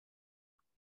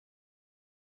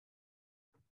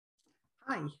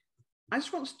Hi, I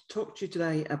just wanted to talk to you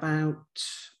today about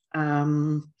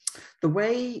the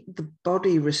way the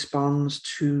body responds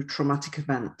to traumatic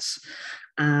events.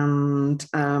 And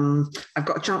I've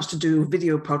got a chance to do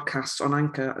video podcasts on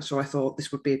Anchor, so I thought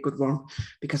this would be a good one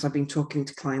because I've been talking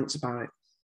to clients about it.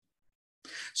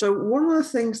 So one of the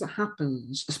things that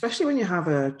happens, especially when you have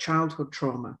a childhood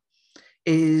trauma,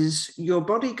 is your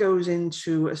body goes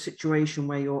into a situation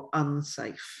where you're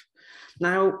unsafe.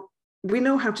 Now, we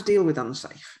know how to deal with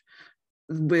unsafe.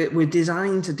 We're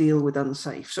designed to deal with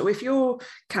unsafe. So if you're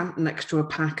camped next to a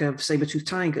pack of saber-toothed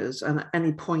tigers and at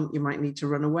any point you might need to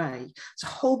run away, it's a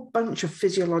whole bunch of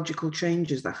physiological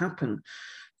changes that happen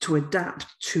to adapt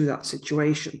to that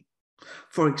situation.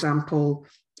 For example,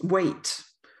 weight.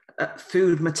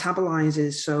 Food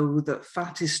metabolizes so that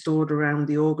fat is stored around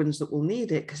the organs that will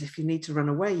need it, because if you need to run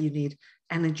away, you need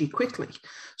energy quickly.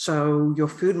 So your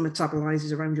food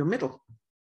metabolizes around your middle.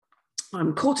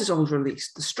 Cortisol is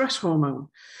released, the stress hormone,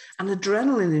 and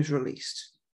adrenaline is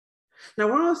released. Now,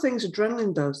 one of the things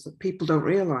adrenaline does that people don't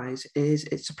realize is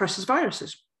it suppresses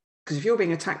viruses. Because if you're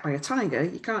being attacked by a tiger,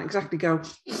 you can't exactly go,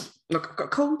 look, I've got a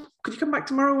cold. Could you come back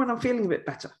tomorrow when I'm feeling a bit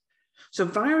better? So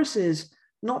viruses,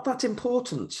 not that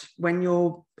important when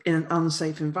you're in an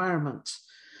unsafe environment,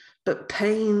 but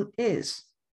pain is.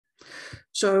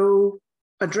 So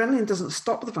adrenaline doesn't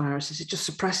stop the viruses, it just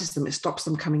suppresses them, it stops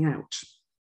them coming out.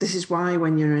 This is why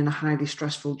when you're in a highly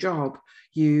stressful job,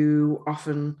 you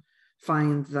often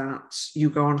find that you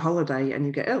go on holiday and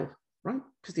you get ill, right?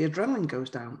 Because the adrenaline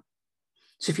goes down.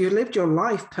 So if you lived your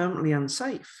life permanently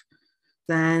unsafe,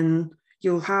 then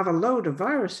you'll have a load of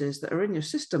viruses that are in your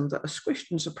system that are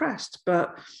squished and suppressed,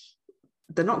 but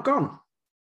they're not gone.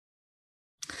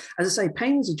 As I say,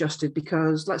 pain is adjusted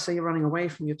because, let's say you're running away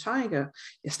from your tiger,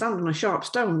 you're standing on a sharp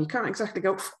stone, you can't exactly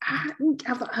go,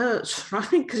 that hurts, right?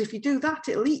 Because if you do that,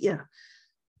 it'll eat you.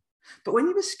 But when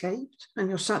you've escaped and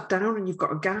you're sat down and you've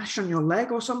got a gash on your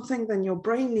leg or something, then your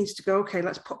brain needs to go, okay,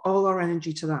 let's put all our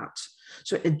energy to that.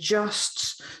 So it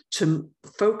adjusts to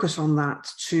focus on that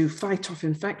to fight off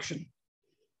infection,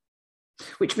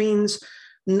 which means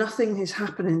nothing is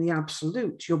happening in the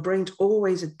absolute. Your brain's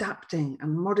always adapting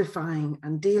and modifying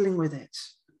and dealing with it.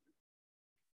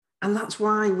 And that's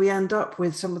why we end up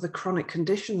with some of the chronic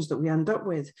conditions that we end up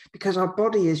with, because our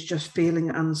body is just feeling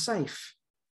unsafe.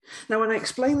 Now, when I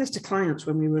explain this to clients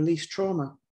when we release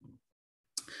trauma,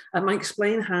 I might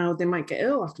explain how they might get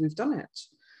ill after we've done it,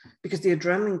 because the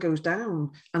adrenaline goes down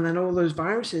and then all those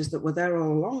viruses that were there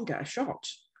all along get a shot.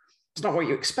 It's not what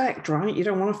you expect, right? You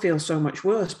don't want to feel so much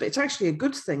worse, but it's actually a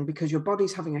good thing because your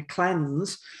body's having a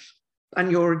cleanse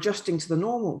and you're adjusting to the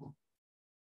normal.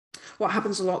 What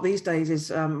happens a lot these days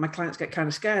is my clients get kind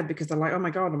of scared because they're like, oh my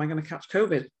God, am I going to catch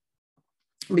COVID?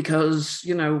 Because,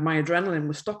 my adrenaline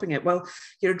was stopping it. Well,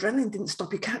 your adrenaline didn't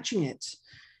stop you catching it.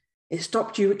 It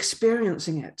stopped you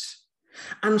experiencing it.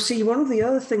 And see, one of the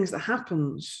other things that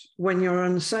happens when you're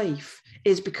unsafe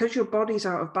is because your body's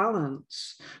out of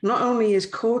balance, not only is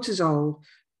cortisol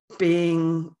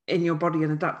being in your body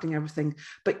and adapting everything,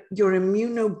 but your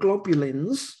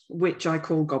immunoglobulins, which I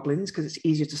call goblins because it's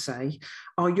easier to say,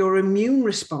 are your immune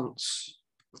response.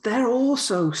 They're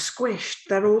also squished,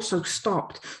 they're also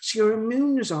stopped. So your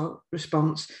immune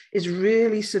response is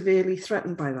really severely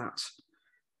threatened by that.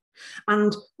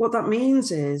 And what that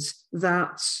means is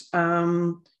that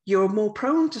you're more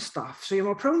prone to stuff. So you're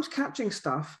more prone to catching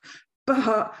stuff,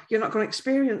 but you're not going to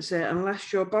experience it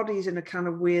unless your body's in a kind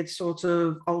of weird sort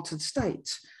of altered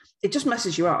state. It just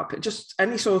messes you up.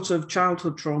 Any sort of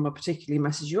childhood trauma particularly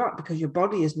messes you up because your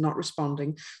body is not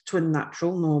responding to a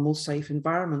natural, normal, safe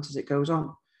environment as it goes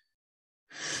on.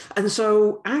 And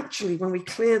so actually, when we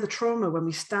clear the trauma, when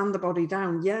we stand the body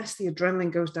down, yes, the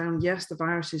adrenaline goes down. Yes, the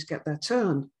viruses get their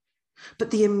turn.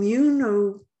 But the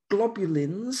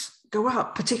immunoglobulins go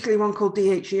up, particularly one called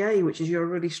DHEA, which is your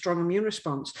really strong immune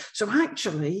response. So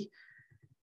actually,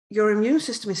 your immune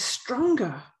system is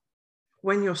stronger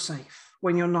when you're safe,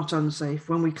 when you're not unsafe,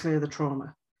 when we clear the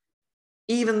trauma.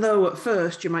 Even though at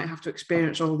first you might have to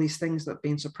experience all these things that have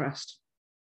been suppressed.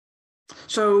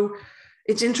 So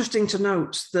it's interesting to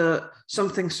note that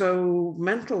something so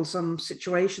mental, some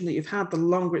situation that you've had, the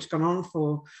longer it's gone on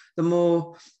for, the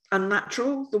more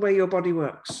unnatural the way your body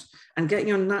works. And getting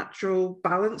your natural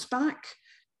balance back,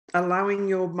 allowing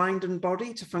your mind and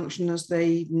body to function as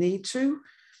they need to,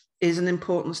 is an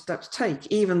important step to take,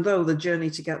 even though the journey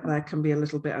to get there can be a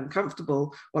little bit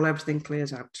uncomfortable while everything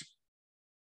clears out.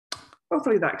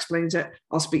 Hopefully that explains it.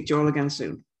 I'll speak to you all again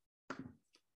soon.